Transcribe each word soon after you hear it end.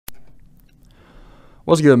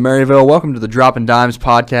What's good, Maryville? Welcome to the Dropping Dimes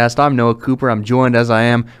podcast. I'm Noah Cooper. I'm joined, as I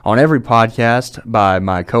am on every podcast, by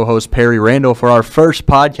my co-host Perry Randall for our first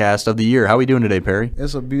podcast of the year. How are we doing today, Perry?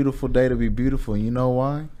 It's a beautiful day to be beautiful. You know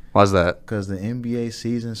why? Why's that? Because the NBA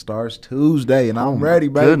season starts Tuesday, and I'm ready,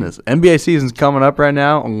 baby. Goodness. NBA season's coming up right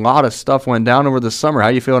now. A lot of stuff went down over the summer. How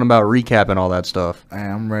you feeling about recapping all that stuff? Hey,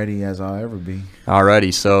 I'm ready as I'll ever be.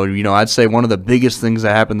 Alrighty. So, I'd say one of the biggest things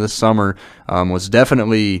that happened this summer was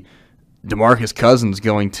definitely DeMarcus Cousins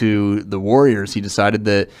going to the Warriors. He decided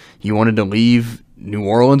that he wanted to leave New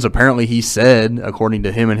Orleans. Apparently he said, according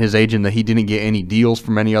to him and his agent, that he didn't get any deals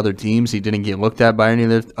from any other teams. He didn't get looked at by any of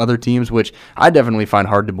the other teams, which I definitely find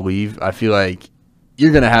hard to believe. I feel like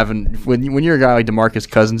you're going to have, when you're a guy like DeMarcus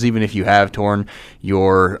Cousins, even if you have torn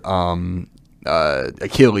your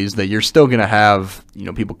Achilles, that you're still going to have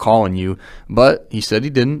people calling you, but he said he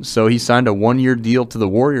didn't, so he signed a 1-year deal to the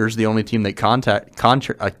Warriors, the only team that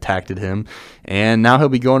contacted him, and now he'll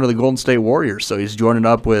be going to the Golden State Warriors. So he's joining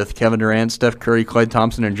up with Kevin Durant, Steph Curry, Klay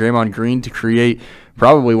Thompson, and Draymond Green to create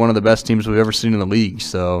probably one of the best teams we've ever seen in the league.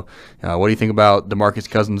 So what do you think about DeMarcus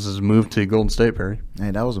Cousins' move to Golden State, Perry?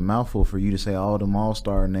 Hey, that was a mouthful for you to say all them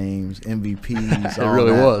all-star names, MVPs, It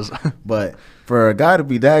really was. But for a guy to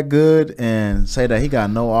be that good and say that he got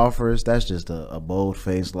no offers, that's just a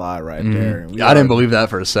bold-faced lie right there. I didn't believe that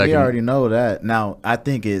for a second. We already know that. Now, I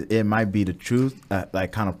think it might be the truth,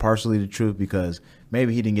 like kind of partially the truth, because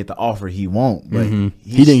maybe he didn't get the offer he wanted, but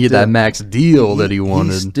he didn't get that max deal that he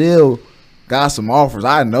wanted. He still got some offers.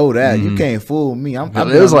 I know that. You can't fool me.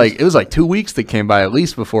 It was like 2 weeks that came by at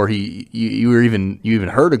least before you even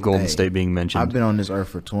heard of Golden State being mentioned. I've been on this earth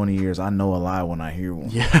for 20 years. I know a lie when I hear one.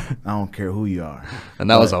 Yeah. I don't care who you are. And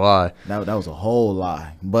that was a lie. That was a whole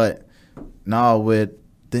lie. But now with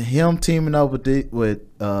him teaming up with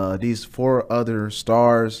these 4 other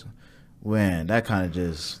stars, that kind of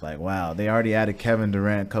just like, wow. They already added Kevin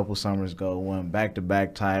Durant a couple summers ago, won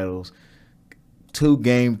back-to-back titles. 2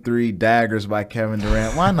 Game 3 daggers by Kevin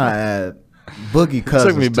Durant. Why not add Boogie Cousins? It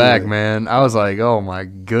took me back, man. I was like, oh my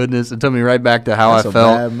goodness. It took me right back to how That's I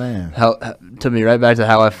felt. Bad man. Took me right back to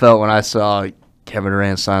how I felt when I saw Kevin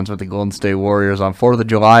Durant signs with the Golden State Warriors on 4th of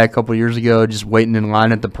July a couple years ago, just waiting in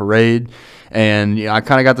line at the parade. And I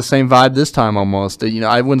kind of got the same vibe this time almost.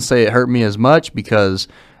 I wouldn't say it hurt me as much because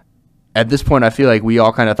at this point, I feel like we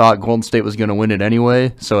all kind of thought Golden State was going to win it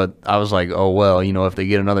anyway. So I was like, oh, well, if they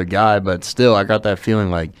get another guy. But still, I got that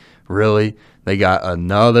feeling like, really? They got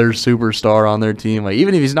another superstar on their team? Like,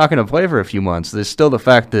 even if he's not going to play for a few months, there's still the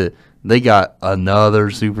fact that they got another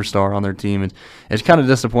superstar on their team. It's kind of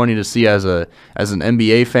disappointing to see as an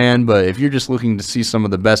NBA fan, but if you're just looking to see some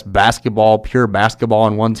of the best pure basketball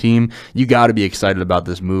on one team, you got to be excited about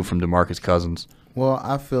this move from DeMarcus Cousins. Well,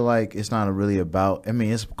 I feel like it's not really about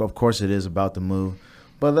 – of course it is about the move.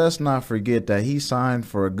 But let's not forget that he signed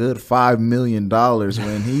for a good $5 million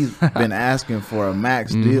when he's been asking for a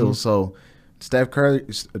max deal. So Steph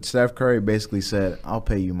Curry basically said, I'll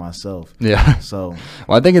pay you myself. Yeah. So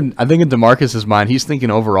well, I think in DeMarcus's mind, he's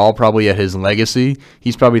thinking overall probably at his legacy.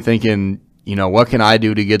 He's probably thinking – what can I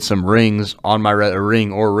do to get some rings on my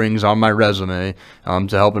rings on my resume to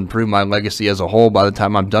help improve my legacy as a whole by the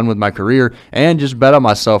time I'm done with my career, and just bet on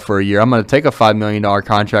myself for a year. I'm going to take a $5 million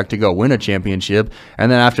contract to go win a championship,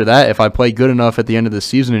 and then after that, if I play good enough at the end of the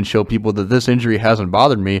season and show people that this injury hasn't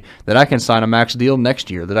bothered me, that I can sign a max deal next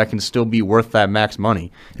year, that I can still be worth that max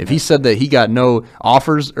money. If he said that he got no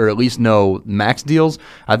offers or at least no max deals,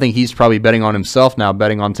 I think he's probably betting on himself now,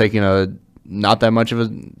 betting on taking not that much of a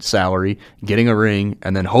salary, getting a ring,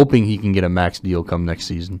 and then hoping he can get a max deal come next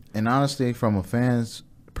season. And honestly, from a fan's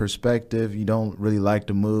perspective, you don't really like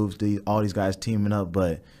the moves, all these guys teaming up,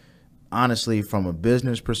 but honestly, from a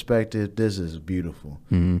business perspective, this is beautiful.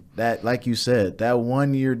 That, like you said, that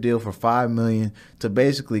 1-year deal for $5 million to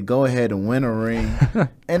basically go ahead and win a ring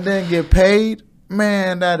and then get paid.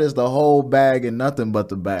 Man, that is the whole bag and nothing but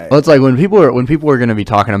the bag. Well, it's like when people are going to be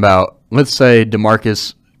talking about, let's say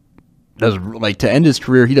DeMarcus does, like, to end his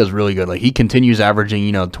career, he does really good. Like, he continues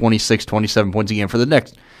averaging, 26, 27 points a game for the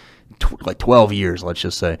next 12 years, let's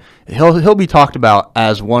just say. He'll be talked about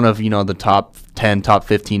as one of, the top 10, top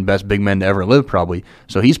 15 best big men to ever live probably.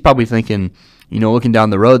 So he's probably thinking, looking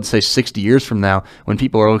down the road, say 60 years from now, when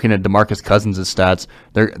people are looking at DeMarcus Cousins' stats,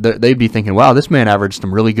 they'd be thinking, wow, this man averaged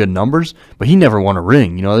some really good numbers, but he never won a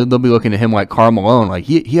ring. They'll be looking at him like Karl Malone, like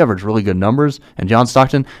he averaged really good numbers, and John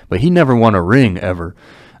Stockton, but he never won a ring ever.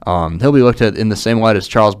 He'll be looked at in the same light as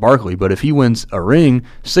Charles Barkley, but if he wins a ring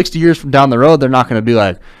 60 years from down the road, they're not going to be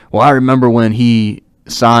like, well, I remember when he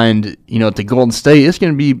signed, to Golden State, it's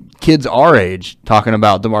going to be kids our age talking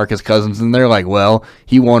about DeMarcus Cousins, and they're like, well,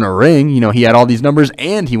 he won a ring, he had all these numbers,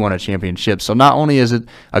 and he won a championship. So not only is it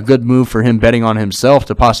a good move for him betting on himself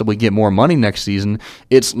to possibly get more money next season,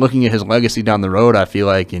 it's looking at his legacy down the road, I feel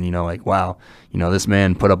like, and, like, wow, this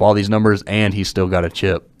man put up all these numbers, and he still got a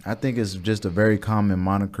chip. I think it's just a very common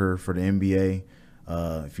moniker for the NBA.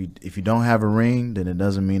 If you don't have a ring, then it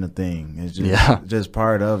doesn't mean a thing. It's just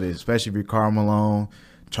part of it, especially if you're Karl Malone,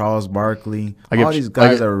 Charles Barkley. All these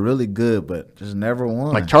guys are really good, but just never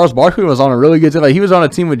won. Like Charles Barkley was on a really good team. Like he was on a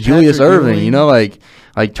team with Julius Erving.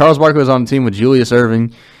 Like Charles Barkley was on a team with Julius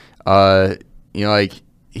Erving. Like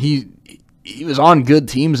he was on good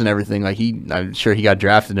teams and everything. Like I'm sure he got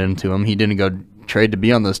drafted into him. He didn't go trade to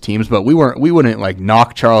be on those teams, but we wouldn't like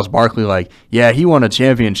knock Charles Barkley like, yeah, he won a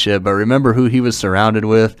championship, but remember who he was surrounded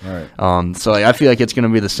with. Right. So I feel like it's going to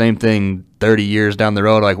be the same thing 30 years down the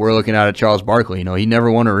road. Like we're looking at Charles Barkley, he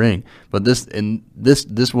never won a ring, but this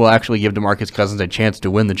will actually give DeMarcus Cousins a chance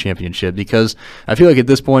to win the championship, because I feel like at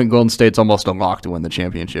this point Golden State's almost a lock to win the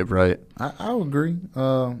championship, right? I would agree.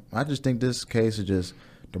 I just think this case is just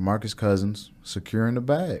DeMarcus Cousins securing the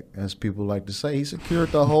bag, as people like to say. He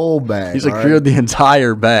secured the whole bag. He secured the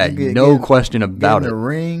entire bag, no question about it. The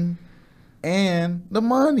ring and the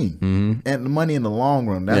money, and the money in the long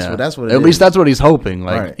run. That's what it is. At least that's what he's hoping.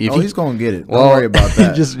 Like, right. He's gonna get it. Don't worry about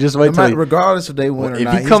that. just wait till regardless if they win or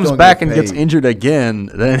not. If he comes back and gets injured again,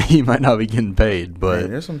 then he might not be getting paid. But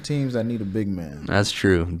there's some teams that need a big man. That's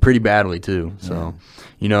true, pretty badly too. So.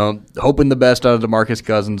 Hoping the best out of DeMarcus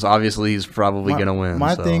Cousins. Obviously, he's probably going to win.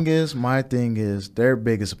 My thing is, their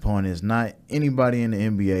biggest opponent is not anybody in the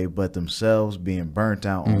NBA but themselves being burnt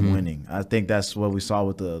out on winning. I think that's what we saw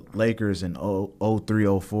with the Lakers in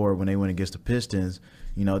 03-04 when they went against the Pistons.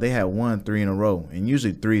 They had won 3 in a row, and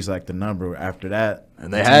usually 3 is like the number after that.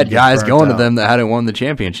 And they had guys going to them that hadn't won the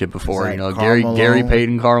championship before. Like Gary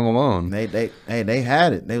Payton, Karl Malone. They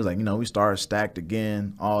had it. They was like, we started stacked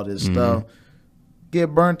again, all this stuff.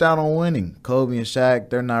 Get burnt out on winning. Kobe and Shaq,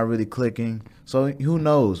 they're not really clicking. So who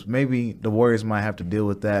knows? Maybe the Warriors might have to deal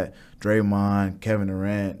with that. Draymond, Kevin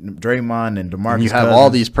Durant, Draymond, and DeMarcus Cousins. You have all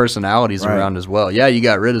these personalities around as well. Yeah, you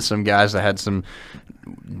got rid of some guys that had some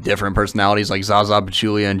different personalities like Zaza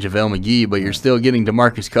Pachulia and JaVale McGee, but you're still getting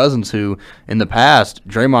DeMarcus Cousins, who in the past,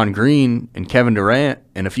 Draymond Green and Kevin Durant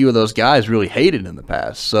and a few of those guys really hated in the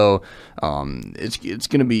past. So it's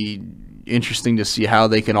going to be interesting to see how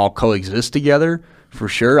they can all coexist together. For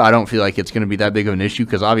sure. I don't feel like it's going to be that big of an issue,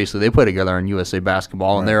 because obviously they play together in USA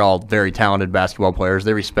basketball, and they're all very talented basketball players.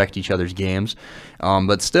 They respect each other's games.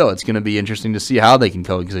 But still, it's going to be interesting to see how they can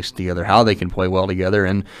coexist together, how they can play well together.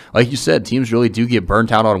 And like you said, teams really do get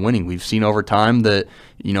burnt out on winning. We've seen over time that,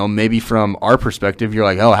 maybe from our perspective, you're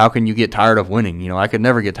like, oh, how can you get tired of winning? I could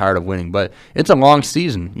never get tired of winning. But it's a long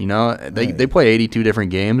season. They play 82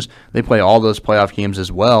 different games. They play all those playoff games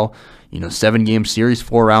as well. 7-game series,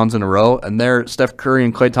 4 rounds in a row, and they're Steph Curry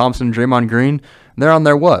and Klay Thompson and Draymond Green. They're on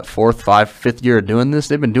their 4th, 5th year of doing this.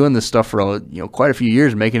 They've been doing this stuff for quite a few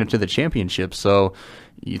years, making it to the championship. So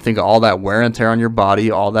you think of all that wear and tear on your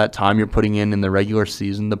body, all that time you're putting in the regular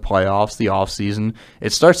season, the playoffs, the off season,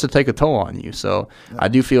 it starts to take a toll on you. So I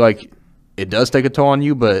do feel like it does take a toll on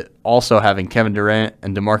you, but also having Kevin Durant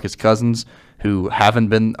and DeMarcus Cousins, who haven't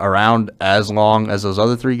been around as long as those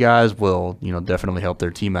other 3 guys, will definitely help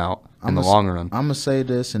their team out in the long run. I'm going to say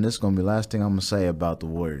this, and this is going to be the last thing I'm going to say about the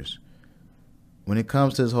Warriors. When it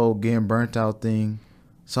comes to this whole getting burnt out thing,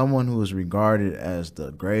 someone who is regarded as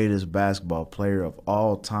the greatest basketball player of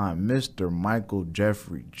all time, Mr. Michael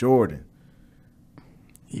Jeffrey Jordan.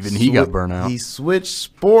 Even he got burnt out. He switched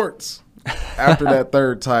sports after that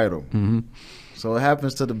 3rd title. So it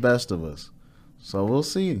happens to the best of us. So we'll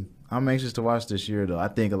see. I'm anxious to watch this year, though. I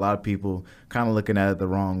think a lot of people kind of looking at it the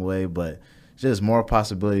wrong way, but just more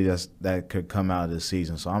possibility that could come out of this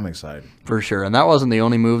season. So I'm excited. For sure. And that wasn't the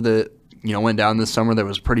only move that went down this summer that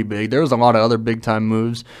was pretty big. There was a lot of other big-time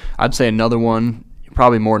moves. I'd say another one,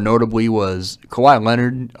 probably more notably, was Kawhi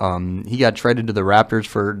Leonard. He got traded to the Raptors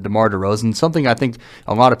for DeMar DeRozan, something I think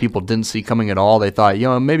a lot of people didn't see coming at all. They thought,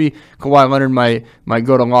 maybe Kawhi Leonard might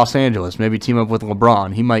go to Los Angeles, maybe team up with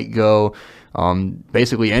LeBron. He might go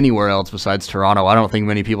basically anywhere else besides Toronto. I don't think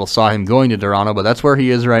many people saw him going to Toronto, but that's where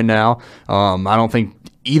he is right now. I don't think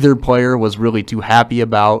either player was really too happy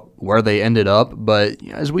about where they ended up, but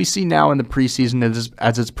as we see now in the preseason,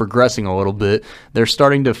 as it's progressing a little bit, they're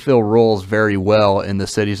starting to fill roles very well in the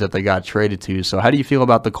cities that they got traded to. So how do you feel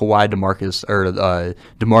about the Kawhi DeMar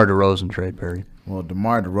DeRozan trade, Perry? Well,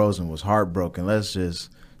 DeMar DeRozan was heartbroken. Let's just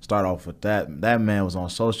start off with that. That man was on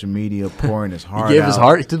social media pouring his heart out. He gave his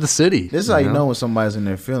heart to the city. This is how you know when somebody's in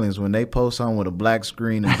their feelings. When they post something with a black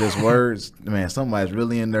screen and just words, man, somebody's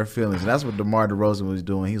really in their feelings. And that's what DeMar DeRozan was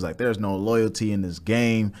doing. He was like, there's no loyalty in this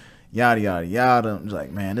game, yada, yada, yada. I was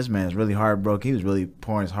like, man, this man's really heartbroken. He was really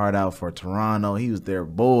pouring his heart out for Toronto. He was their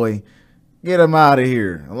boy. Get him out of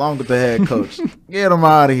here, along with the head coach. Get him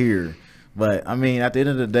out of here. But, I mean, at the end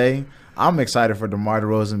of the day, I'm excited for DeMar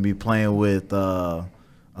DeRozan to be playing with Greg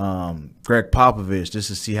Popovich just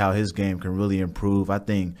to see how his game can really improve. I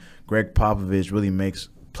think Greg Popovich really makes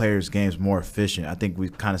players' games more efficient. I think we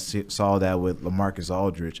kind of saw that with LaMarcus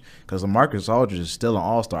Aldridge, because LaMarcus Aldridge is still an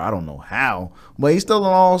all-star. I don't know how, but he's still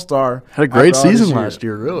an all-star. Had a great season last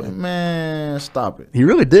year, really. Man, stop it. He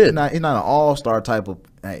really did. He's not an all-star type of,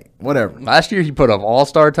 hey, whatever. Last year he put up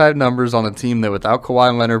all-star type numbers on a team that without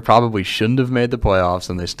Kawhi Leonard probably shouldn't have made the playoffs,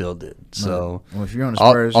 and they still did. So well, if you're on the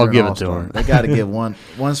Spurs, I'll give it to him. They got to give one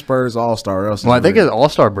Spurs all-star. Or else well, I think at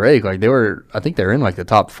all-star break, like I think they're in like the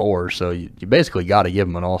top 4, so you basically got to give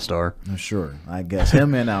them an all-star. Sure, I guess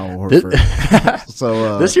him and Al Horford.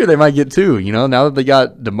 So this year they might get 2. You know, now that they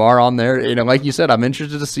got DeMar on there, you know, like you said, I'm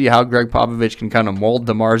interested to see how Greg Popovich can kind of mold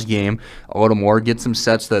DeMar's game a little more, get some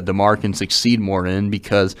sets that DeMar can succeed more in,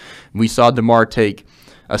 because we saw DeMar take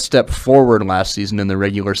a step forward last season in the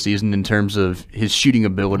regular season in terms of his shooting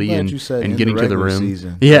ability and getting to the rim.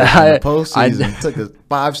 Season. Yeah, postseason took us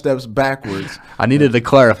 5 steps backwards. I needed to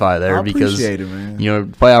clarify there because it, man. You know,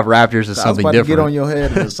 playoff Raptors is something different. To get on your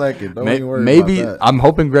head in a second. Don't even worry maybe about that. I'm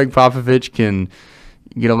hoping Greg Popovich can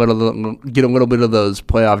get a little bit of those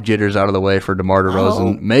playoff jitters out of the way for DeMar DeRozan.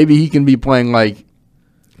 Oh. Maybe he can be playing like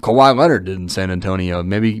Kawhi Leonard did in San Antonio.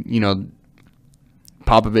 Maybe, you know,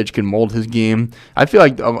 Popovich can mold his game. I feel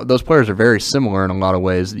like those players are very similar in a lot of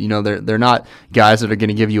ways. You know, they're not guys that are going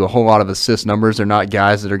to give you a whole lot of assist numbers. They're not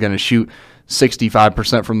guys that are going to shoot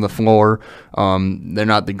 65% from the floor. They're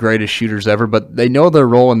not the greatest shooters ever, but they know their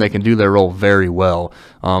role and they can do their role very well.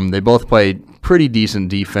 They both play pretty decent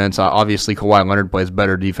defense. Obviously, Kawhi Leonard plays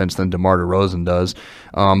better defense than DeMar DeRozan does,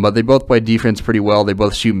 but they both play defense pretty well. They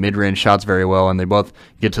both shoot mid-range shots very well, and they both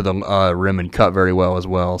get to the rim and cut very well as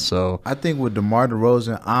well. So I think with DeMar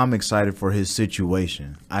DeRozan, I'm excited for his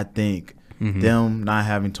situation. I think them not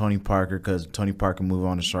having Tony Parker, because Tony Parker moved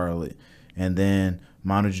on to Charlotte, and then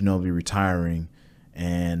Manu Ginobili retiring,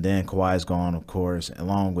 and then Kawhi's gone, of course,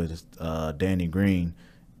 along with Danny Green,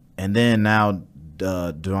 and then now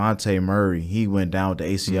Dejounte Murray, he went down with the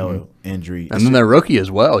ACL injury. And then their rookie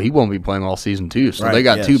as well. He won't be playing all season too. So they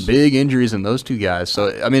got 2 big injuries in those 2 guys.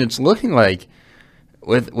 So, I mean, it's looking like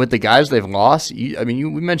with the guys they've lost, we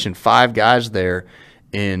mentioned 5 guys there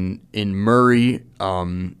in Murray,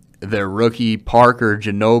 their rookie, Parker,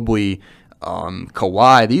 Ginobili,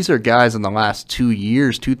 Kawhi. These are guys in the last 2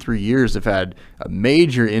 years, 2-3 years have had a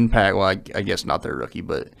major impact. Well, I guess not their rookie,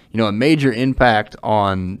 but a major impact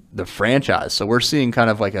on the franchise. So we're seeing kind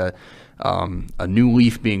of like a new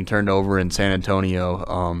leaf being turned over in San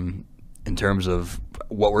Antonio in terms of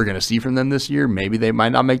what we're going to see from them this year. Maybe they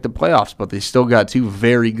might not make the playoffs, but they still got 2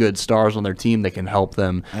 very good stars on their team that can help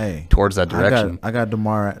them towards that direction. I got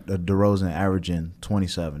DeMar DeRozan averaging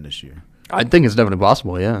 27 this year. I think it's definitely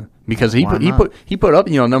possible, yeah, because he put up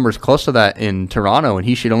numbers close to that in Toronto, and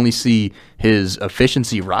he should only see his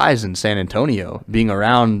efficiency rise in San Antonio, being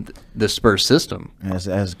around the Spurs system.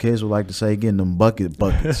 As kids would like to say, getting them buckets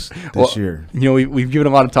this year. We've given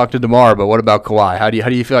a lot of talk to DeMar, but what about Kawhi? How do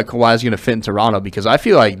you feel like Kawhi is going to fit in Toronto? Because I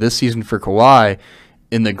feel like this season for Kawhi,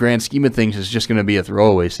 in the grand scheme of things, is just going to be a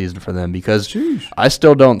throwaway season for them, because I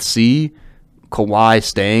still don't see Kawhi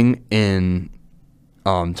staying in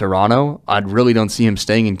Toronto. I really don't see him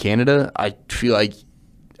staying in Canada. I feel like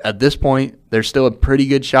at this point there's still a pretty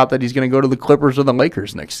good shot that he's going to go to the Clippers or the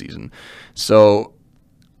Lakers next season. So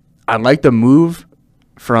I like the move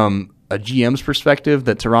from a GM's perspective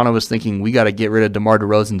that Toronto was thinking, we got to get rid of DeMar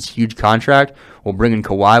DeRozan's huge contract. We'll bring in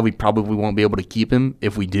Kawhi. We probably won't be able to keep him.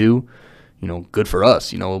 If we do, good for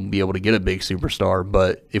us. We'll be able to get a big superstar.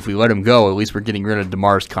 But if we let him go, at least we're getting rid of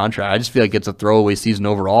DeMar's contract. I just feel like it's a throwaway season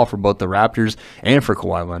overall for both the Raptors and for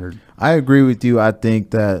Kawhi Leonard. I agree with you. I think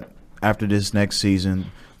that after this next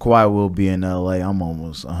season, Kawhi will be in L.A. I'm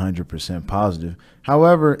almost 100% positive.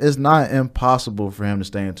 However, it's not impossible for him to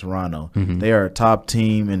stay in Toronto. They are a top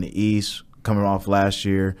team in the East, coming off last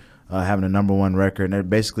year, having a #1 record. And they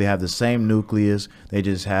basically have the same nucleus. They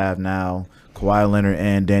just have now Kawhi Leonard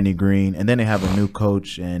and Danny Green, and then they have a new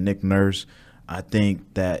coach and Nick Nurse. I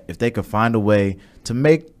think that if they could find a way to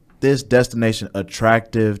make this destination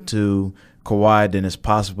attractive to Kawhi, then it's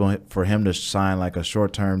possible for him to sign like a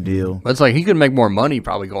short-term deal. But it's like he could make more money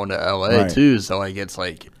probably going to L.A. too, so it's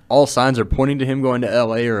like all signs are pointing to him going to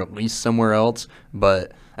L.A. or at least somewhere else.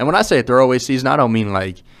 And when I say throwaway season, I don't mean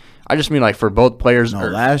like – I just mean like for both players. No,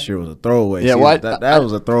 last year was a throwaway season. Well, that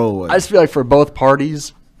was a throwaway. I just feel like for both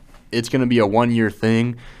parties, it's going to be a one-year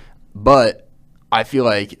thing. But I feel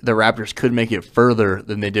like the Raptors could make it further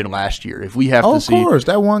than they did last year. If we have to see – of course.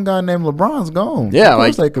 That one guy named LeBron's gone. Yeah, of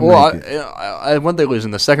course they could make it. I went they lose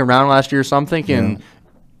in the second round last year, so I'm thinking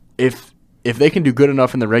if they can do good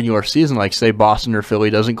enough in the regular season, like say Boston or Philly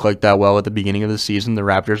doesn't click that well at the beginning of the season, the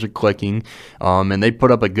Raptors are clicking, and they put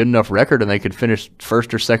up a good enough record and they could finish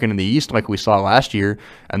first or second in the East like we saw last year,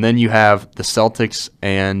 and then you have the Celtics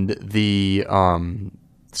and the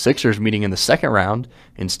Sixers meeting in the second round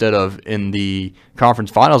instead of in the conference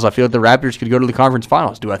finals. I feel like the Raptors could go to the conference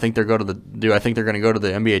finals. Do I think they're going to go to the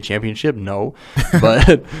NBA championship? No,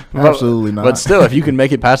 but absolutely not. But still, if you can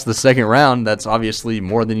make it past the second round, that's obviously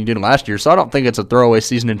more than you did last year. So I don't think it's a throwaway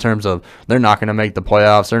season in terms of they're not going to make the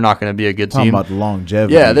playoffs. They're not going to be a good team. Talking about the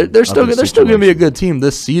longevity. Yeah, they're still going to be a good team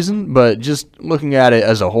this season. But just looking at it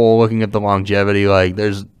as a whole, looking at the longevity, like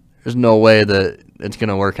there's no way that it's going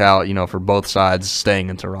to work out, for both sides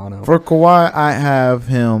staying in Toronto. For Kawhi, I have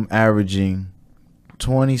him averaging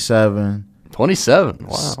 27. 27,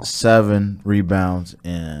 wow. 7 rebounds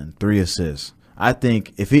and 3 assists. I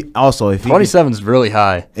think if he 27 is really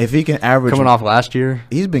high. If he can average coming off last year,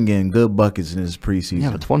 he's been getting good buckets in his preseason.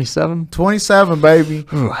 Yeah, but 27, baby.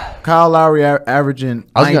 Kyle Lowry averaging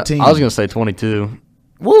 19. I was gonna say 22.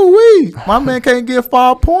 Woo wee! My man can't get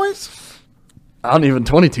 5 points. I don't even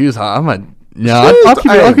 22 is high. I'll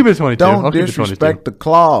keep it at 22. Don't disrespect the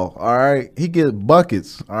claw, all right? He gets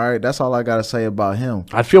buckets, all right? That's all I got to say about him.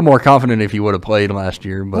 I'd feel more confident if he would have played last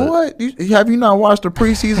year. But what? Have you not watched the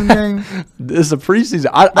preseason game? It's a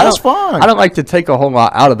preseason. That's fine. I don't like to take a whole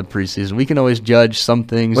lot out of the preseason. We can always judge some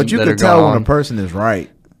things but you that can are tell going when on. a person is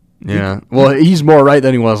right. Yeah. Well, he's more right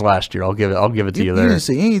than he was last year. I'll give it to you there. You didn't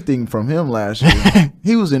see anything from him last year.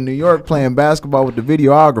 He was in New York playing basketball with the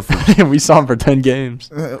videographers. We saw him for 10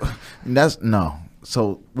 games.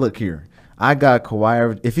 So, look here. I got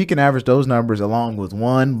Kawhi. If he can average those numbers along with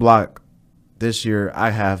 1 block this year,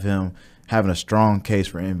 I have him having a strong case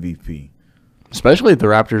for MVP. Especially if the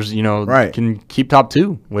Raptors, can keep top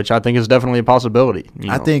 2, which I think is definitely a possibility.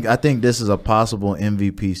 I think this is a possible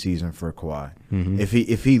MVP season for Kawhi. Mm-hmm.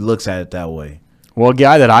 If he looks at it that way. Well, a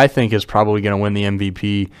guy that I think is probably going to win the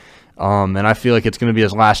MVP, and I feel like it's going to be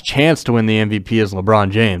his last chance to win the MVP is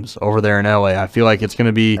LeBron James over there in LA. I feel like it's going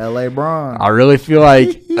to be LA Bron. I really feel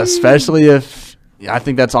like, especially if I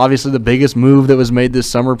think that's obviously the biggest move that was made this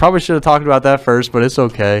summer. Probably should have talked about that first, but it's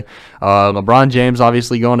okay. LeBron James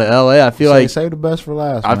obviously going to LA. I feel like save the best for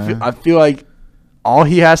last. I feel like all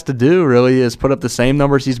he has to do really is put up the same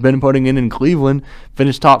numbers he's been putting in Cleveland,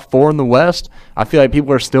 finish top 4 in the West. I feel like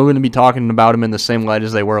people are still going to be talking about him in the same light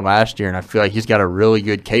as they were last year, and I feel like he's got a really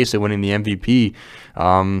good case at winning the MVP.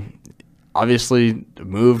 Obviously, the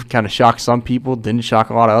move kind of shocked some people, didn't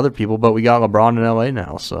shock a lot of other people, but we got LeBron in LA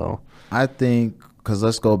now. So I think, because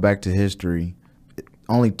let's go back to history,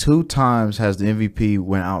 only 2 times has the MVP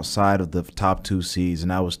went outside of the top 2 seeds,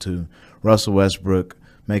 and that was to Russell Westbrook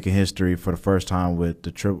making history for the first time with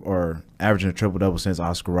the averaging a triple-double since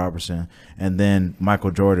Oscar Robertson, and then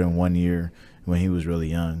Michael Jordan 1 year when he was really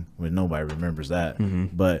young, when nobody remembers that.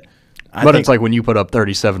 Mm-hmm. But it's like when you put up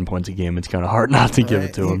 37 points a game, it's kind of hard not to give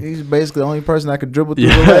it to him. He's basically the only person that could dribble through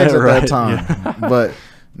the legs at that time. Yeah. But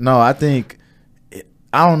no, I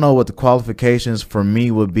don't know what the qualifications for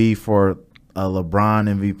me would be for a LeBron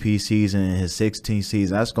MVP season in his 16th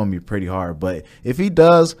season. That's going to be pretty hard. But if he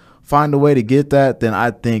does find a way to get that, then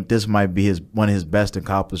I think this might be one of his best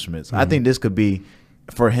accomplishments. Mm-hmm. I think this could be,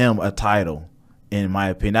 for him, a title, in my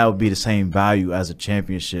opinion. That would be the same value as a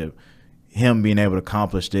championship, him being able to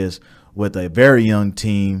accomplish this with a very young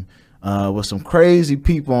team, with some crazy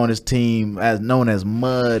people on his team, known as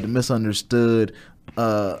mud, misunderstood,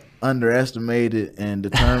 underestimated, and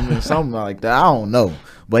determined, something like that. I don't know.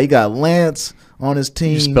 But he got Lance on his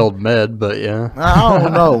team. You spelled med, but yeah. I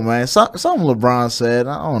don't know, man. Something LeBron said.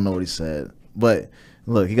 I don't know what he said. But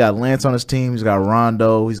look, he got Lance on his team. He's got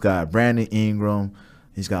Rondo. He's got Brandon Ingram.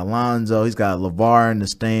 He's got Lonzo. He's got LeVar in the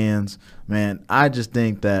stands. Man, I just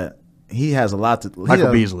think that he has a lot to –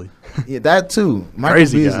 Michael Beasley. Yeah, that too. Michael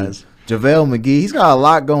Crazy Beasley. Guys. JaVale McGee. He's got a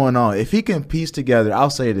lot going on. If he can piece together – I'll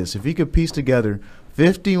say this. If he could piece together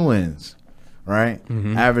 50 wins, right,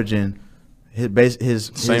 averaging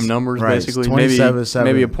his same numbers, right, basically, 27,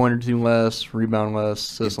 maybe a point or 2 less, rebound less,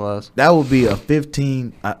 assist less. That would be a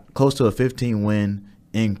 15, close to a 15 win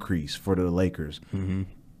increase for the Lakers. Mm-hmm.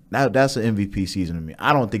 That's an MVP season to me.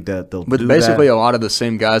 I don't think that they'll With do basically that. a lot of the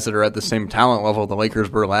same guys that are at the same talent level the Lakers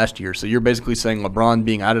were last year. So you're basically saying LeBron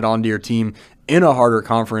being added onto your team in a harder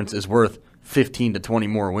conference is worth 15 to 20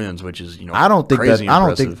 more wins, which is I don't think crazy that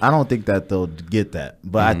impressive. I don't think that they'll get that.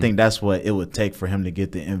 But I think that's what it would take for him to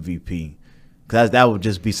get the MVP. Because that would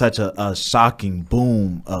just be such a shocking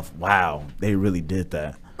boom of, wow, they really did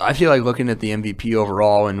that. I feel like looking at the MVP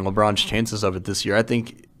overall and LeBron's chances of it this year, I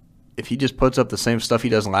think if he just puts up the same stuff he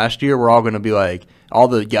does last year, we're all going to be like, all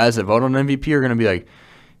the guys that vote on MVP are going to be like,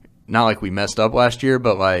 not like we messed up last year,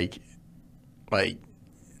 but like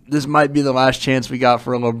this might be the last chance we got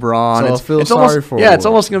for LeBron. So feel sorry almost, for yeah, it's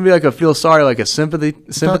him. almost going to be like a feel sorry, like a sympathy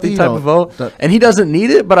type know, of vote. And he doesn't need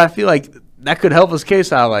it, but I feel like that could help his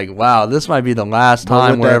case out. Like, wow, this might be the last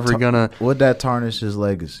time we're ever gonna. Would that tarnish his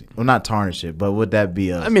legacy? Well, not tarnish it, but would that be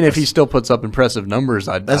a? I mean, if he still puts up impressive numbers,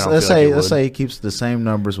 let's say he keeps the same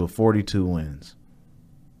numbers with 42 wins.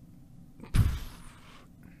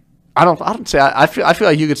 I feel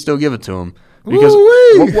like you could still give it to him because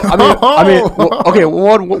Ooh-wee. okay.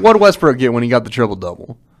 What did Westbrook get when he got the triple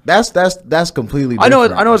double? That's completely I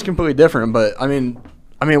different. know it's completely different, but I mean,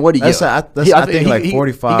 what did he get? I think like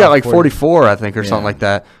 45. He got like 44, I think, or something like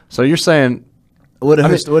that. So you're saying what a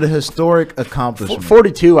historic accomplishment.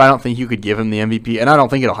 42, I don't think you could give him the MVP, and I don't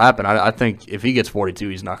think it'll happen. I think if he gets 42,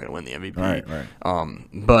 he's not going to win the MVP. Right.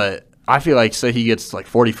 But I feel like, say he gets like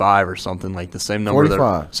 45 or something, like the same number.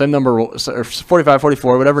 45. Same number, or 45,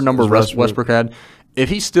 44, whatever number Westbrook had. If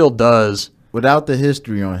he still does, without the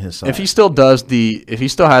history on his side, if he still has the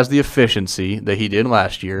efficiency that he did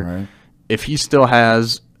last year, right. If he still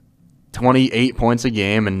has 28 points a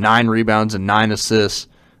game and 9 rebounds and 9 assists,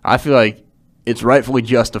 I feel like it's rightfully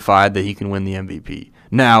justified that he can win the MVP.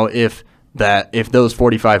 Now, if those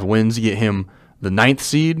 45 wins get him the 9th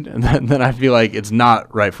seed, then I feel like it's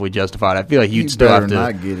not rightfully justified. I feel like you'd still have to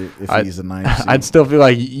not get it if he's the 9th seed. I'd still feel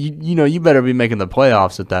like you better be making the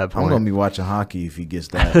playoffs at that point. I'm gonna be watching hockey if he gets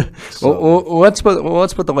that. So. well, let's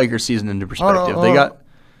put the Lakers season into perspective. They got.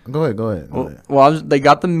 Go ahead. They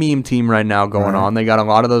got the meme team right now going on. They got a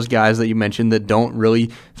lot of those guys that you mentioned that don't really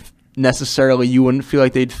necessarily, you wouldn't feel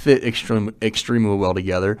like they'd fit extremely well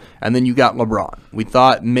together. And then you got LeBron. We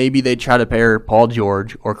thought maybe they'd try to pair Paul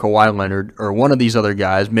George or Kawhi Leonard or one of these other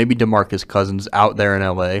guys, maybe DeMarcus Cousins out there in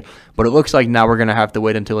LA. But it looks like now we're going to have to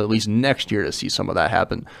wait until at least next year to see some of that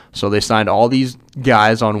happen. So they signed all these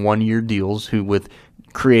guys on one-year deals who with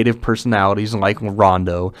creative personalities like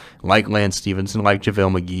Rondo, like Lance Stevenson, like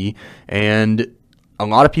JaVale McGee, and a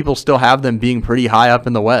lot of people still have them being pretty high up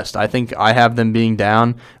in the West. I think I have them being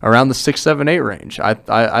down around the 6, 7, 8 range. I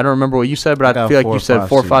don't remember what you said, but I feel like you said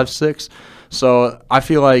 4, 5, 6. So I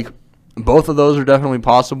feel like both of those are definitely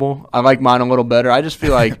possible. I like mine a little better. I just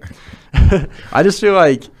feel like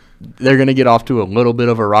they're going to get off to a little bit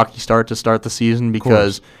of a rocky start to start the season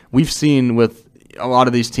because we've seen with a lot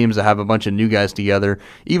of these teams that have a bunch of new guys together,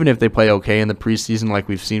 even if they play okay in the preseason like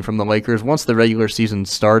we've seen from the Lakers, once the regular season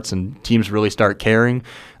starts and teams really start caring,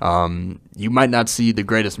 you might not see the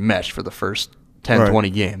greatest mesh for the first 10, 20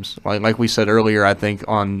 games. Like we said earlier, I think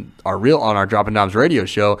on our Dropping Dimes radio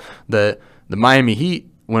show, the Miami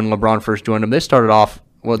Heat, when LeBron first joined them, they started off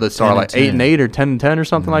they started like 8-8 or 10-10 or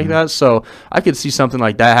something like that. So I could see something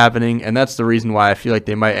like that happening, and that's the reason why I feel like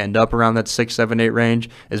they might end up around that 6, 7, 8 range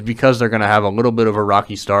is because they're going to have a little bit of a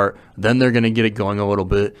rocky start. Then they're going to get it going a little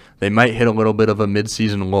bit. They might hit a little bit of a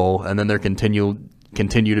mid-season lull, and then they're continue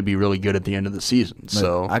to be really good at the end of the season.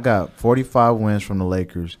 So I got 45 wins from the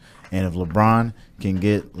Lakers, and if LeBron can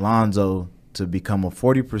get Lonzo to become a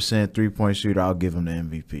 40% three-point shooter, I'll give him the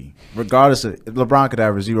MVP. Regardless of LeBron could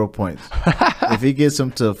average 0 points. If he gets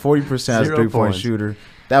him to 40% as a three-point shooter,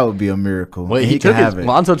 that would be a miracle. Wait,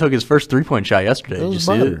 Lonzo took his first three-point shot yesterday. Did you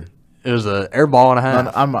see it? It was an air ball and a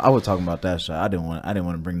half. I was talking about that shot. I didn't want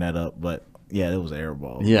to bring that up, but yeah, it was an air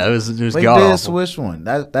ball. Yeah, it was He god-awful. did swish one.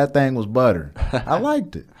 That thing was butter. I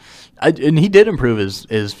liked it. And he did improve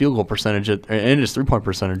his field goal percentage and his three-point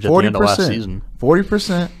percentage at the end of last season.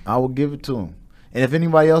 40%, I will give it to him. And if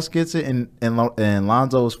anybody else gets it and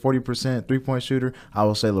Lonzo is 40% three-point shooter, I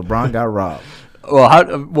will say LeBron got robbed.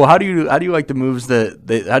 How do you like the moves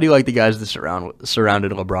how do you like the guys that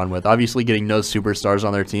surrounded LeBron with? Obviously, getting no superstars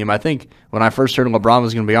on their team. I think when I first heard LeBron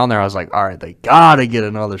was going to be on there, I was like, all right, they gotta get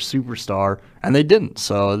another superstar, and they didn't.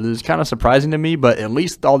 So it was kind of surprising to me. But at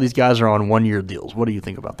least all these guys are on one-year deals. What do you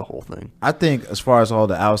think about the whole thing? I think as far as all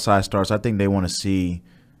the outside stars, I think they want to see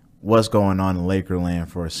what's going on in Lakerland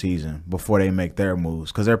for a season before they make their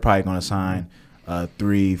moves, because they're probably going to sign a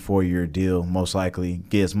 3-4 year deal, most likely,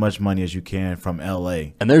 get as much money as you can from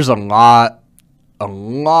LA. And there's a lot a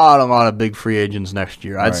lot of big free agents next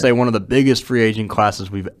year. I'd say one of the biggest free agent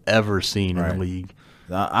classes we've ever seen in the league.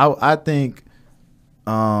 I think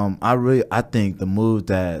I think the move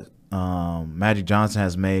that Magic Johnson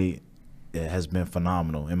has made has been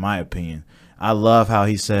phenomenal, in my opinion. I love how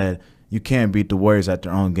he said you can't beat the Warriors at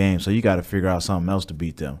their own game, so you got to figure out something else to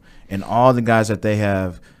beat them. And all the guys that they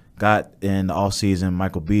have got in the offseason,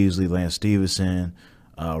 Michael Beasley, Lance Stevenson,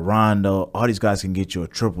 Rondo, all these guys can get you a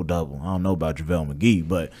triple-double. I don't know about JaVale McGee,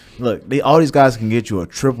 but look, all these guys can get you a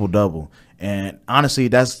triple-double. And honestly,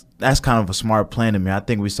 that's kind of a smart plan to me. I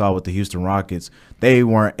think we saw with the Houston Rockets, they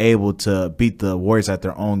weren't able to beat the Warriors at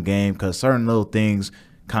their own game because certain little things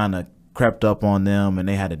kind of crept up on them, and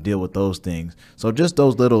they had to deal with those things. So just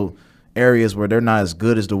those little areas where they're not as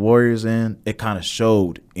good as the Warriors in, it kind of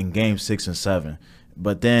showed in Game 6 and 7.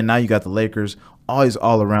 But then now you got the Lakers, all these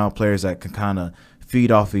all-around players that can kind of feed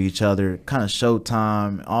off of each other, kind of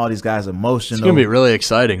showtime, all these guys emotional. It's going to be really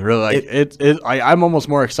exciting. Really, I'm almost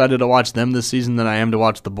more excited to watch them this season than I am to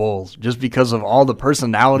watch the Bulls, just because of all the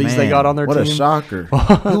personalities they got on their team. What a shocker.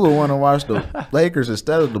 Who would want to watch the Lakers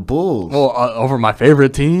instead of the Bulls? Well, over my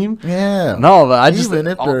favorite team? Yeah. No, but I just even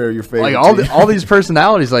if they're your favorite team. all these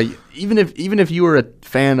personalities, like even if you were a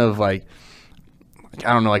fan of like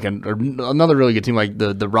I don't know, like another really good team like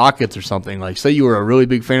the Rockets or something. Like, say you were a really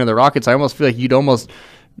big fan of the Rockets, I almost feel like you'd almost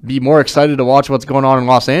be more excited to watch what's going on in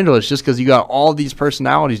Los Angeles just because you got all these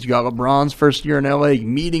personalities. You got LeBron's first year in LA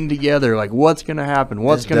meeting together. Like, what's going to happen?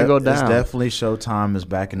 What's going to go down? It's definitely Showtime is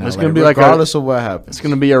back in LA. It's going to be regardless of what happens. It's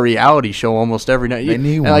going to be a reality show almost every night. They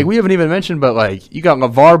need one. And like we haven't even mentioned, but like you got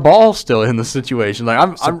LeVar Ball still in the situation. Like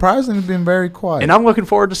I'm surprisingly been very quiet, and I'm looking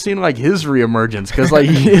forward to seeing like his reemergence because like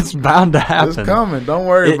it's bound to happen. It's coming. Don't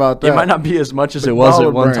worry about that. It might not be as much as it was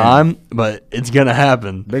at one time, but it's going to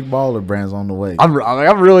happen. Big baller brands on the way.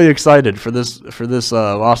 I'm really excited for this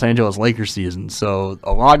Los Angeles Lakers season. So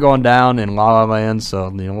a lot going down in La La Land. So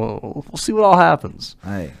we'll see what all happens.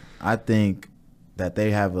 Hey, I think that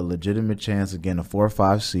they have a legitimate chance of getting a 4 or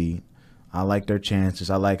 5 seed. I like their chances.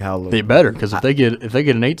 I like how they better because if they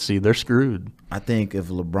get an 8 seed, they're screwed. I think if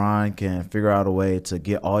LeBron can figure out a way to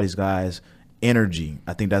get all these guys energy,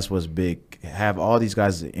 I think that's what's big. Have all these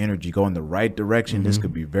guys' energy go in the right direction. Mm-hmm. This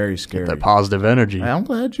could be very scary. Get that positive energy. Hey, I'm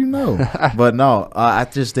glad you know. But no, I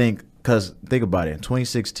just think. Because think about it, in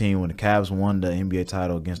 2016 when the Cavs won the NBA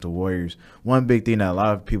title against the Warriors, one big thing that a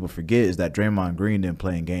lot of people forget is that Draymond Green didn't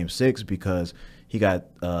play in Game 6 because he got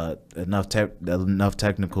enough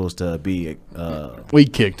technicals to be. We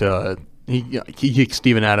kicked. He kicked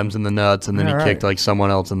Steven Adams in the nuts, and then he kicked like someone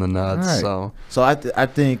else in the nuts. Right. So I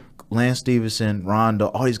think Lance Stevenson, Rondo,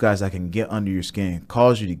 all these guys that can get under your skin,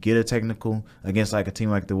 cause you to get a technical against like a team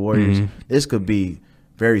like the Warriors. Mm-hmm. This could be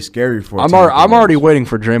very scary for. I'm already waiting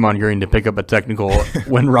for Draymond Green to pick up a technical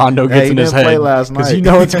when Rondo gets in his head because you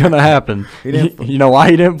know it's going to happen. You know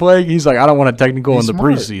why he didn't play? He's like, I don't want a technical in the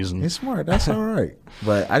preseason. He's smart. That's all right.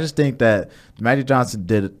 But I just think that Magic Johnson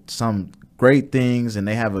did some great things, and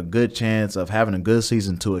they have a good chance of having a good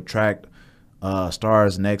season to attract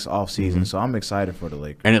stars next offseason. Mm-hmm. So I'm excited for the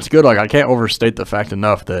Lakers. And it's good. Like, I can't overstate the fact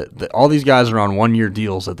enough that all these guys are on 1-year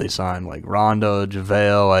deals that they signed, like Rondo,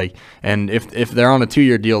 JaVale, like, and if they're on a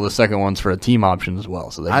 2-year deal, the second one's for a team option as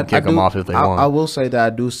well, so they can kick them off if they want. I will say that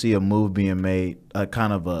I do see a move being made,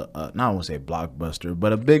 kind of not I won't say blockbuster,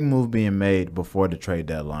 but a big move being made before the trade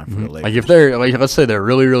deadline for the Lakers. Like if they're let's say they're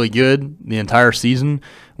really, really good the entire season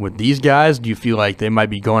with these guys, do you feel like they might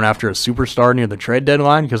be going after a superstar near the trade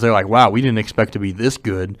deadline because they're like, wow, we didn't expect to be this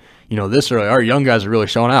good, this early. Our young guys are really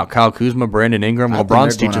showing out. Kyle Kuzma, Brandon Ingram,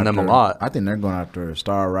 LeBron's teaching them a lot. I think they're going after a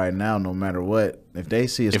star right now, no matter what. If they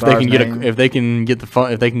see a star, if they can get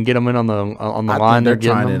them in on the line, they're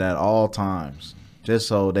trying it at all times. Just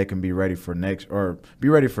so they can be ready for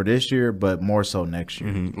this year, but more so next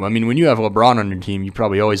year. Mm-hmm. I mean, when you have LeBron on your team, you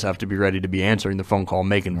probably always have to be ready to be answering the phone call,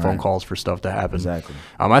 making phone calls for stuff to happen. Exactly.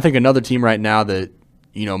 I think another team right now that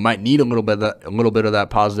might need a little bit of that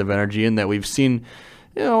positive energy, and that we've seen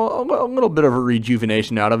a little bit of a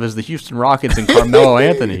rejuvenation out of is the Houston Rockets and Carmelo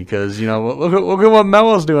Anthony, because look at what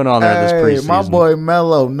Melo's doing on there this preseason. My boy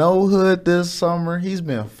Melo, no hood this summer. He's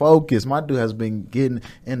been focused. My dude has been getting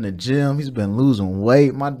in the gym. He's been losing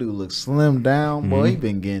weight. My dude looks slimmed down. Boy, he's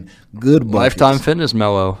been getting good buckets. Lifetime Fitness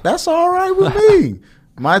Melo. That's all right with me.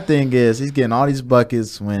 My thing is he's getting all these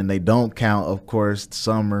buckets when they don't count, of course,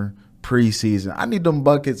 summer. Preseason. I need them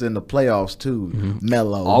buckets in the playoffs too. Mm-hmm.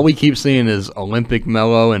 Melo. All we keep seeing is Olympic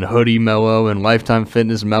Melo and Hoodie Melo and Lifetime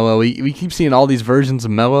Fitness Melo. We keep seeing all these versions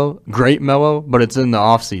of Melo, great Melo, but it's in the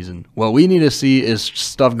off season. What we need to see is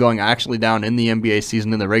stuff going actually down in the NBA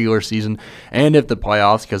season, in the regular season, and if the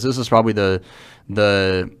playoffs, because this is probably the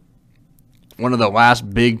one of the last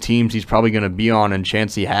big teams he's probably going to be on, and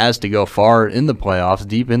chance he has to go far in the playoffs,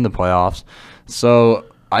 deep in the playoffs. So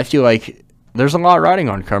I feel like there's a lot riding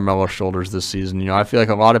on Carmelo's shoulders this season. I feel like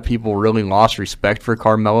a lot of people really lost respect for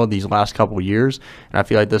Carmelo these last couple of years, and I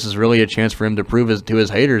feel like this is really a chance for him to prove to his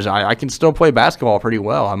haters, I can still play basketball pretty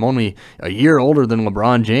well. I'm only a year older than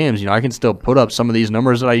LeBron James. I can still put up some of these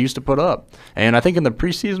numbers that I used to put up. And I think in the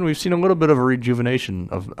preseason we've seen a little bit of a rejuvenation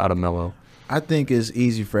out of Melo. I think it's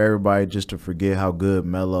easy for everybody just to forget how good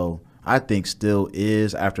Melo, I think, still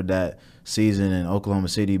is after that season in Oklahoma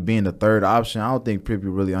City being the third option. I don't think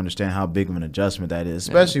people really understand how big of an adjustment that is,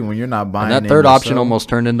 especially when you're not buying. And that third option almost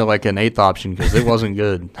turned into like an eighth option because it wasn't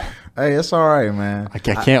good. Hey, it's all right, man. I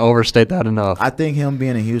can't overstate that enough. I think him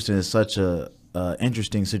being in Houston is such a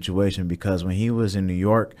interesting situation because when he was in New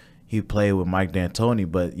York, he played with Mike D'Antoni,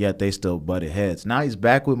 but yet they still butted heads. Now he's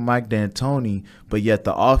back with Mike D'Antoni, but yet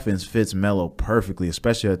the offense fits Melo perfectly,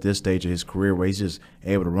 especially at this stage of his career where he's just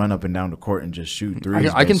able to run up and down the court and just shoot threes.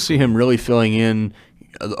 I can see him really filling in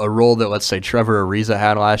a role that, let's say, Trevor Ariza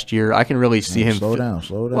had last year. I can really see him. Slow down.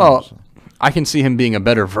 Well, I can see him being a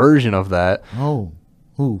better version of that. Oh,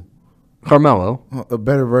 who? Carmelo. A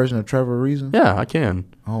better version of Trevor Ariza? Yeah, I can.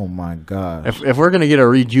 Oh, my gosh. If we're going to get a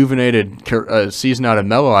rejuvenated season out of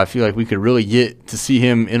Melo, I feel like we could really get to see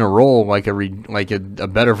him in a role like a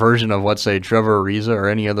better version of, let's say, Trevor Ariza or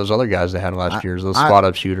any of those other guys they had last year, those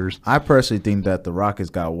spot-up shooters. I personally think that the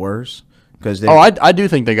Rockets got worse. I do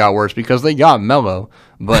think they got worse because they got Melo,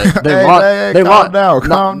 but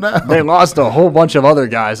calm down. They lost a whole bunch of other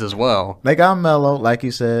guys as well. They got Melo, like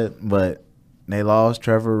you said, but they lost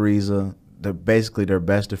Trevor Ariza, basically their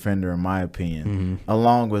best defender in my opinion,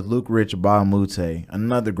 along with Luke Mbah-a-Moute,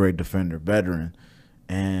 another great defender, veteran,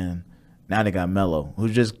 and now they got Melo,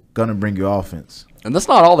 who's just gonna bring you offense. And that's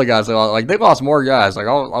not all the guys they lost. Like, they lost more guys. Like,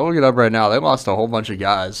 I'll look it up right now. They lost a whole bunch of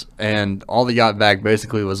guys, and all they got back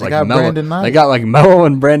basically was like Melo. They got like Melo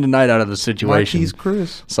and Brandon Knight out of the situation. Marquise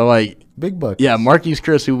Chris. So like big bucks. Yeah, Marquise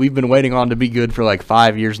Chris, who we've been waiting on to be good for like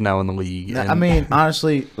 5 years now in the league. I mean,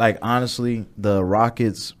 honestly, the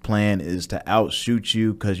Rockets' plan is to outshoot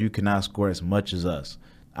you because you cannot score as much as us.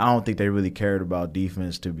 I don't think they really cared about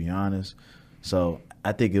defense, to be honest. So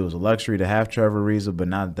I think it was a luxury to have Trevor Ariza, but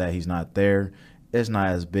now that he's not there, it's not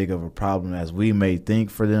as big of a problem as we may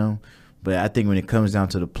think for them. But I think when it comes down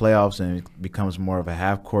to the playoffs and it becomes more of a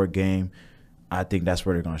half-court game, I think that's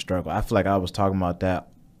where they're going to struggle. I feel like I was talking about that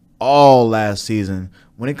all last season.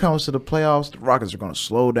 When it comes to the playoffs, the Rockets are going to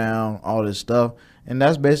slow down, all this stuff. And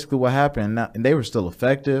that's basically what happened. And they were still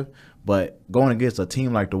effective, but going against a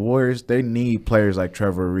team like the Warriors, they need players like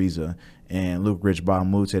Trevor Ariza and Luke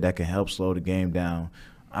Mbah-a-Moute that can help slow the game down.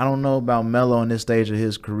 I don't know about Melo in this stage of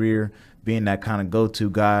his career being that kind of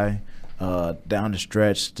go-to guy down the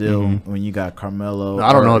stretch still when you got Carmelo.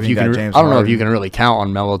 I don't know if you can. I don't know if you can really count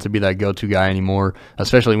on Melo to be that go-to guy anymore,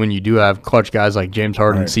 especially when you do have clutch guys like James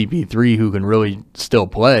Harden and CP3 who can really still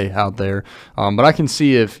play out there. But I can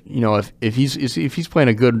see if he's playing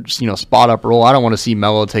a good spot-up role. I don't want to see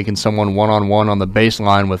Melo taking someone one-on-one on the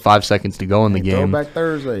baseline with 5 seconds to go in the game. Throwback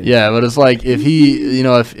Thursday. Yeah, but it's like if he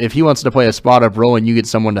if he wants to play a spot-up role and you get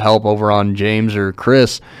someone to help over on James or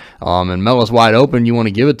Chris. And Melo's wide open. You want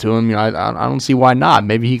to give it to him. I don't see why not.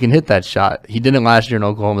 Maybe he can hit that shot. He didn't last year in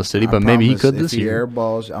Oklahoma City, but maybe he could this year. If he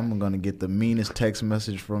airballs, I'm going to get the meanest text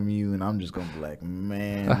message from you, and I'm just going to be like,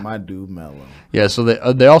 man, my dude Melo. Yeah, so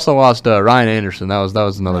they also lost Ryan Anderson. That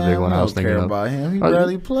was another big one I was thinking of. About him. He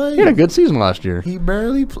barely played. He had a good season last year. He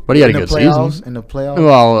barely played. But he had a good season. In the playoffs?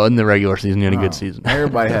 Well, in the regular season, he had a good season.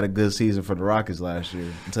 Everybody had a good season for the Rockets last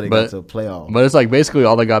year until they got to the playoffs. But it's like basically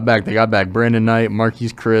all they got back. They got back Brandon Knight,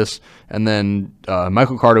 Marquise Chris, and then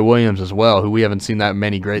Michael Carter-Williams as well, who we haven't seen that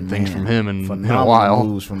many great things from him in a while.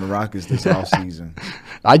 Moves from the Rockets this offseason.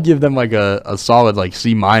 I'd give them like a solid like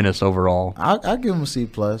C- overall. I give him a C+.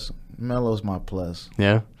 Melo's my plus.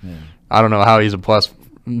 Yeah? I don't know how he's a plus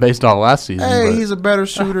based on last season. Hey, he's a better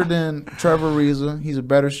shooter than Trevor Ariza. He's a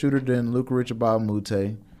better shooter than Luke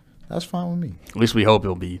Mbah-a-Moute. That's fine with me. At least we hope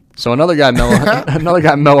he'll be. So another guy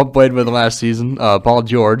Melo played with last season, Paul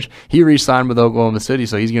George. He re-signed with Oklahoma City,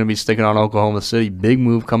 so he's going to be sticking on Oklahoma City. Big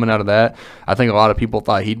move coming out of that. I think a lot of people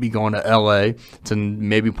thought he'd be going to L.A. to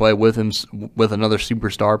maybe play with another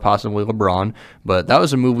superstar, possibly LeBron. But that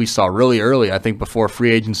was a move we saw really early, I think, before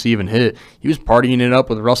free agency even hit. He was partying it up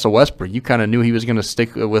with Russell Westbrook. You kind of knew he was going to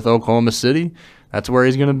stick with Oklahoma City. That's where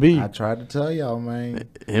he's gonna be. I tried to tell y'all, man.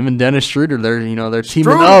 Him and Dennis Schroeder, they're teaming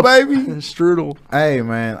Strudel, up, baby. Strudel. Hey,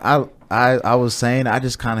 man, I was saying I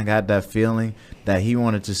just kind of got that feeling that he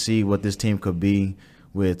wanted to see what this team could be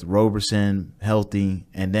with Roberson healthy,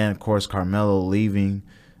 and then of course Carmelo leaving.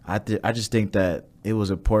 I just think that it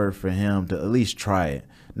was important for him to at least try it.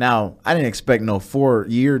 Now, I didn't expect no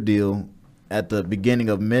 4-year deal at the beginning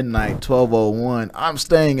of midnight, 12:01. I'm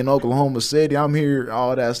staying in Oklahoma City. I'm here,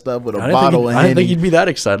 all that stuff with a bottle of Henny. I didn't think he'd be that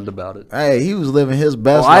excited about it. Hey, he was living his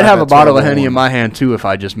best life. I'd have a bottle of 12:01. Henny in my hand, too, if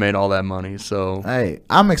I just made all that money. So, hey,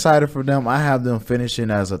 I'm excited for them. I have them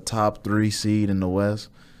finishing as a top 3 seed in the West.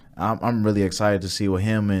 I'm really excited to see what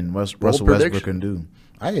him and Russell Westbrook can do.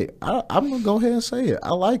 Hey, I'm going to go ahead and say it.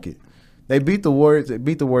 I like it. They beat the Warriors. They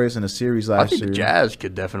beat the Warriors in a series last year. I think the Jazz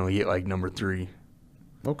could definitely get like number 3.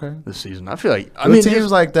 Okay. This season. I feel like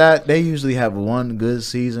teams like that, they usually have one good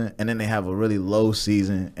season and then they have a really low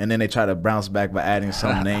season and then they try to bounce back by adding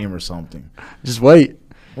some name or something. Just wait.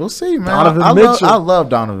 We'll see, man. Donovan Mitchell. I love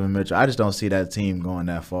Donovan Mitchell. I just don't see that team going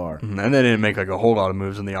that far. And they didn't make like a whole lot of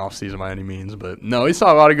moves in the offseason by any means. But no, he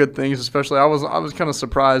saw a lot of good things, especially I was kind of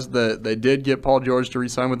surprised that they did get Paul George to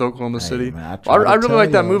re-sign with Oklahoma City. Man, I really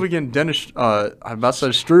like that move again. Dennis, I'm about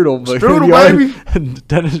to say Strudel, but Strudel, baby.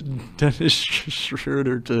 Dennis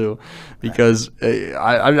Schroeder too, because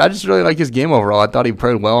I just really like his game overall. I thought he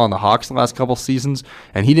played well on the Hawks the last couple seasons,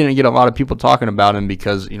 and he didn't get a lot of people talking about him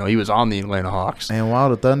because he was on the Atlanta Hawks. And while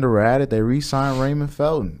the Thunder were at it, they re-signed Raymond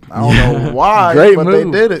Felton. I don't know why, Great but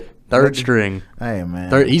move. they did it. Third string. Hey,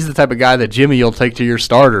 man. He's the type of guy that Jimmy will take to your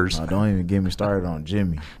starters. Oh, don't even get me started on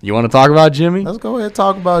Jimmy. You want to talk about Jimmy? Let's go ahead and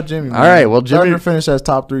talk about Jimmy, man. All right, well, Jimmy Thunder finished as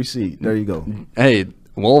top 3 seed. There you go. Hey,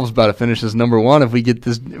 Wolves about to finish as number 1 if we get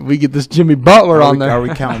this Jimmy Butler on there. Are we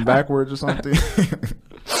counting backwards or something?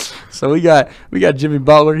 So we got Jimmy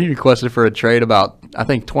Butler. He requested for a trade about I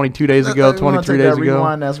think 22 days ago, 23 days ago.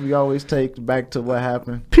 Rewind as we always take back to what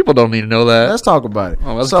happened. People don't need to know that. Let's talk about it.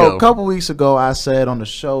 Let's go. A couple weeks ago, I said on the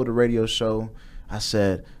show, the radio show, I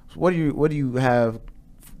said, "What do you have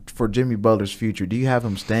for Jimmy Butler's future? Do you have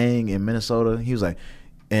him staying in Minnesota?" He was like,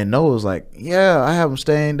 and Noah was like, "Yeah, I have him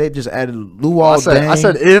staying. They just added Luol Deng." I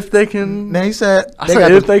said if they can. Now he said,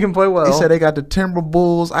 they can play well. He said they got the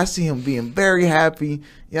Timberwolves. I see him being very happy.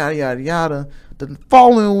 Yada yada yada. The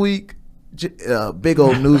following week, big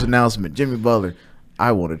old news announcement: Jimmy Butler,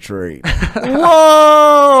 I want to trade.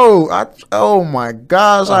 Whoa! Oh my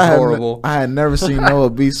gosh! Horrible. I had never seen Noah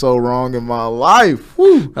be so wrong in my life.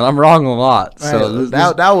 Whew. And I'm wrong a lot. So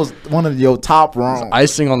that was one of your top wrongs.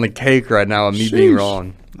 Icing on the cake right now of me being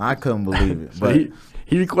wrong. I couldn't believe it. So but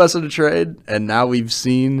he requested a trade, and now we've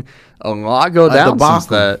seen a lot go down since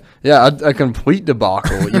that. Yeah, a complete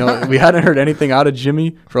debacle. We hadn't heard anything out of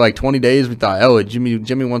Jimmy for like 20 days. We thought,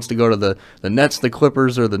 Jimmy wants to go to the Nets, the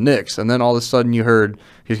Clippers, or the Knicks. And then all of a sudden you heard,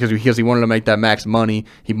 because he wanted to make that max money,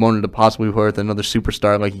 he wanted to possibly work with another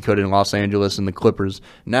superstar like he could in Los Angeles and the Clippers.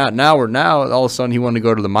 Now all of a sudden he wanted to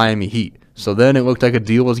go to the Miami Heat. So then it looked like a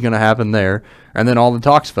deal was going to happen there. And then all the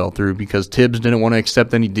talks fell through because Tibbs didn't want to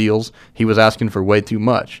accept any deals. He was asking for way too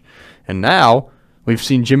much. And now we've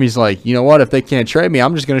seen Jimmy's like, you know what? If they can't trade me,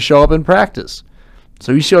 I'm just going to show up in practice.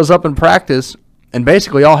 So he shows up in practice, and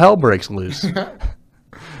basically all hell breaks loose.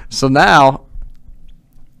 So now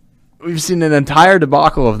we've seen an entire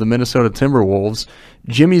debacle of the Minnesota Timberwolves.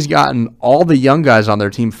 Jimmy's gotten all the young guys on their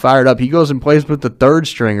team fired up. He goes and plays with the third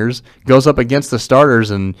stringers, goes up against the starters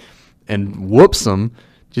and whoops them,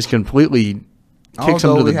 just completely kicks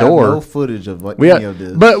him to the door. No footage of any of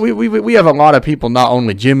this. But we have a lot of people, not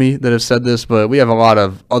only Jimmy, that have said this, but we have a lot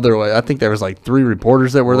of other. I think there was like 3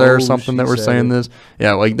 reporters that were there or something that were saying this.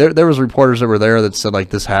 Yeah, like there was reporters that were there that said like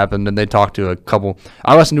this happened, and they talked to a couple.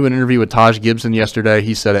 I listened to an interview with Taj Gibson yesterday.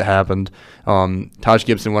 He said it happened. Taj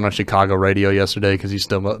Gibson went on Chicago radio yesterday because he's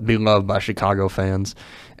still beloved by Chicago fans,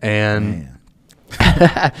 and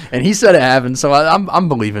and he said it happened. So I'm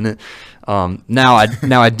believing it. Now I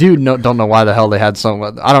don't know why the hell they had some.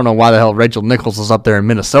 I don't know why the hell Rachel Nichols was up there in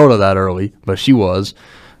Minnesota that early, but she was.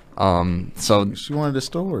 So she wanted a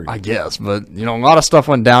story, I guess. But a lot of stuff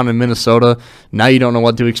went down in Minnesota. Now you don't know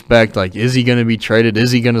what to expect. Like, is he going to be traded?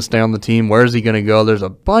 Is he going to stay on the team? Where is he going to go? There's a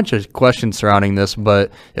bunch of questions surrounding this,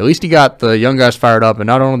 but at least he got the young guys fired up, and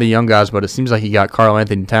not only the young guys, but it seems like he got Karl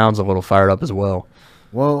Anthony Towns a little fired up as well.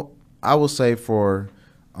 Well, I will say for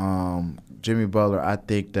Jimmy Butler, I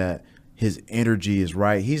think that his energy is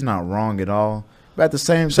right. He's not wrong at all. But at the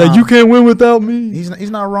same time, you can't win without me.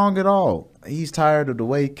 He's not wrong at all. He's tired of the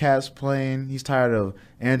way Cat's playing. He's tired of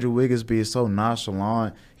Andrew Wiggins being so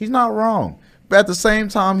nonchalant. He's not wrong. But at the same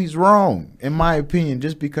time, he's wrong, in my opinion,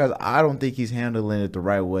 just because I don't think he's handling it the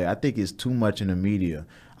right way. I think it's too much in the media.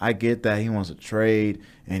 I get that he wants to trade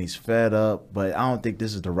and he's fed up, but I don't think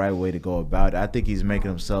this is the right way to go about it. I think he's making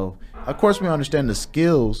himself – of course, we understand the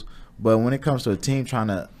skills, but when it comes to a team trying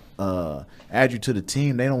to add you to the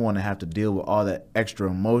team, they don't want to have to deal with all that extra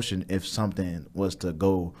emotion if something was to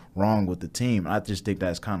go wrong with the team. I just think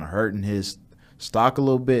that's kind of hurting his stock a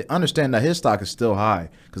little bit. Understand that his stock is still high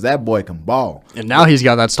because that boy can ball. And now he's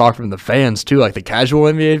got that stock from the fans too. Like the casual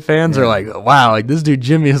NBA fans are like, wow, like this dude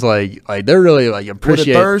Jimmy is like they're really like For the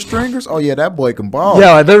appreciating. third stringers, oh yeah, that boy can ball.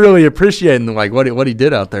 Yeah, like, they're really appreciating like what he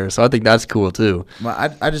did out there. So I think that's cool too.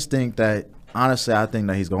 But I just think that honestly, I think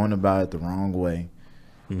that he's going about it the wrong way,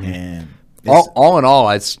 and. All in all,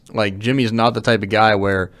 it's like Jimmy's not the type of guy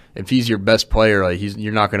where if he's your best player, like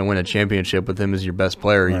you're not going to win a championship with him as your best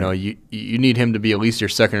player. Right. You know, you need him to be at least your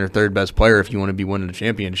second or third best player if you want to be winning a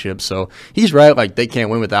championship. So he's right. Like they can't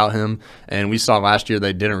win without him. And we saw last year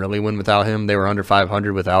they didn't really win without him. They were under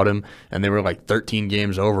 500 without him, and they were like 13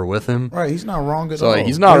 games over with him. Right, he's not wrong at So all. like,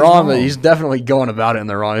 he's not wrong, but he's definitely going about it in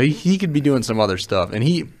the wrong. He could be doing some other stuff, and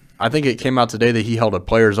I think it came out today that he held a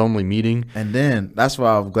players-only meeting. And then that's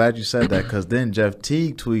why I'm glad you said that because then Jeff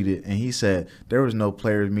Teague tweeted and he said there was no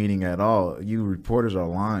players meeting at all. You reporters are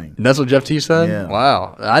lying. And that's what Jeff Teague said? Yeah.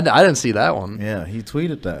 Wow. I didn't see that one. Yeah, he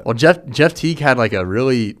tweeted that. Well, Jeff Teague had like a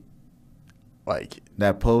really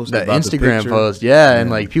That post, that about the Instagram picture. post,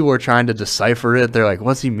 and like people were trying to decipher it. They're like,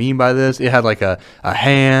 "What's he mean by this?" It had like a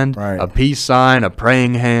hand, Right. a peace sign, a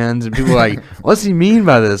praying hands, and people were like, "What's he mean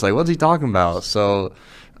by this? Like, what's he talking about?" So,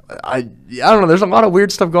 I don't know. There's a lot of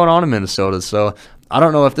weird stuff going on in Minnesota. So I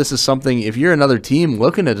don't know if this is something. If you're another team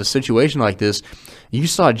looking at a situation like this, you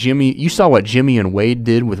saw what Jimmy and Wade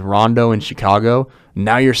did with Rondo in Chicago.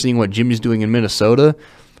 Now you're seeing what Jimmy's doing in Minnesota.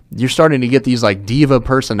 You're starting to get these like diva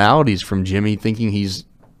personalities from Jimmy, thinking he's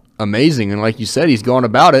amazing, and like you said, he's going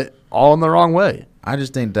about it all in the wrong way. I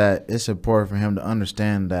just think that it's important for him to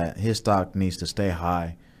understand that his stock needs to stay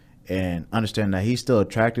high and understand that he's still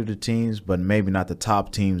attractive to teams, but maybe not the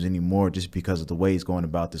top teams anymore just because of the way he's going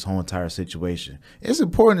about this whole entire situation. It's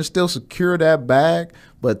important to still secure that bag,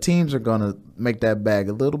 but teams are going to make that bag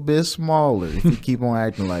a little bit smaller if you keep on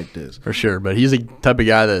acting like this. For sure, but he's the type of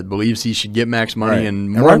guy that believes he should get max money, Right.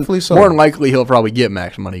 and And rightfully so. more than likely he'll probably get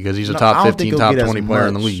max money because he's a No, I top don't think 15, he'll top get as 20 player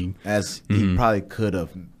in the much league. as he probably could have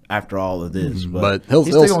after all of this. But he'll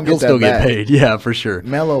he's still gonna get that bag. paid. Yeah, for sure.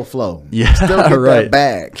 Mellow flow. Yeah, Still get right. that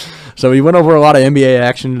bag. So we went over a lot of NBA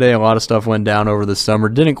action today. A lot of stuff went down over the summer.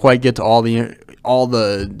 Didn't quite get to all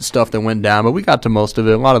the stuff that went down, but we got to most of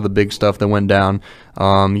it. A lot of the big stuff that went down.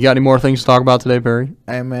 You got any more things to talk about today, Perry?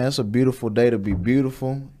 Hey, man, it's a beautiful day to be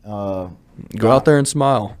beautiful. Go out there and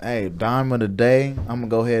smile. Hey, dime of the day. I'm going to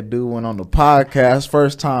go ahead and do one on the podcast.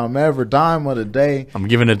 First time ever. Dime of the day I'm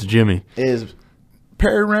giving it to Jimmy. is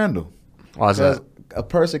Perry Randall. Why's that? A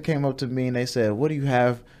person came up to me and they said, what do you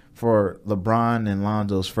have for LeBron and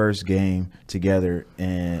Lonzo's first game together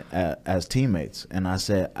and as teammates? And I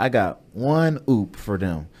said, I got one oop for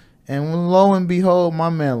them. And lo and behold, my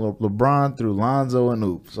man LeBron threw Lonzo an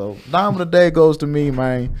oop. So dime of the day goes to me,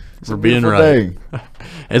 man. It's For a being beautiful right. day.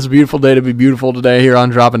 It's a beautiful day to be beautiful today here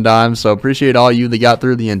on Dropping Dimes. So appreciate all you that got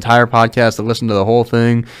through the entire podcast to listen to the whole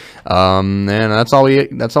thing. And that's all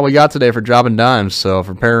we got today for Dropping Dimes. So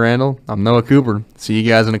for Perry Randall, I'm Noah Cooper. See you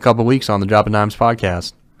guys in a couple weeks on the Dropping Dimes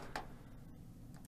podcast.